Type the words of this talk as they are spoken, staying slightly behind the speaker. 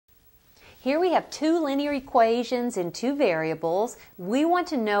Here we have two linear equations in two variables. We want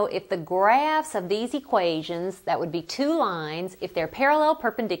to know if the graphs of these equations, that would be two lines, if they're parallel,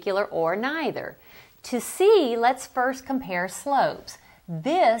 perpendicular, or neither. To see, let's first compare slopes.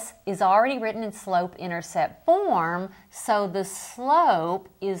 This is already written in slope-intercept form, so the slope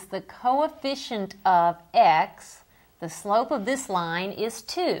is the coefficient of x. The slope of this line is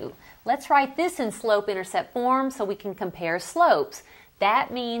 2. Let's write this in slope-intercept form so we can compare slopes.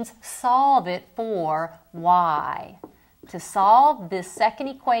 That means solve it for y. To solve this second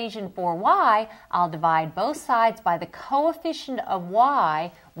equation for y, I'll divide both sides by the coefficient of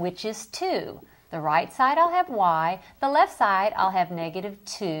y, which is 2. The right side I'll have y, the left side I'll have negative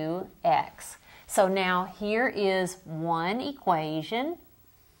 2x. So now here is one equation.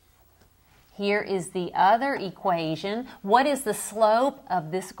 Here is the other equation. What is the slope of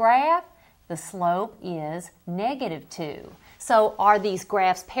this graph? The slope is negative 2. So are these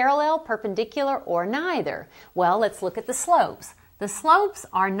graphs parallel, perpendicular, or neither? Well, let's look at the slopes. The slopes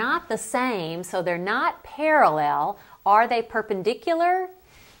are not the same, so they're not parallel. Are they perpendicular?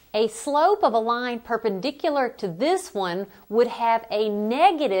 A slope of a line perpendicular to this one would have a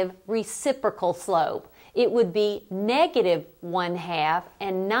negative reciprocal slope. It would be negative 1/2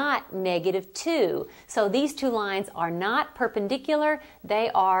 and not negative 2. So these two lines are not perpendicular, they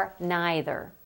are neither.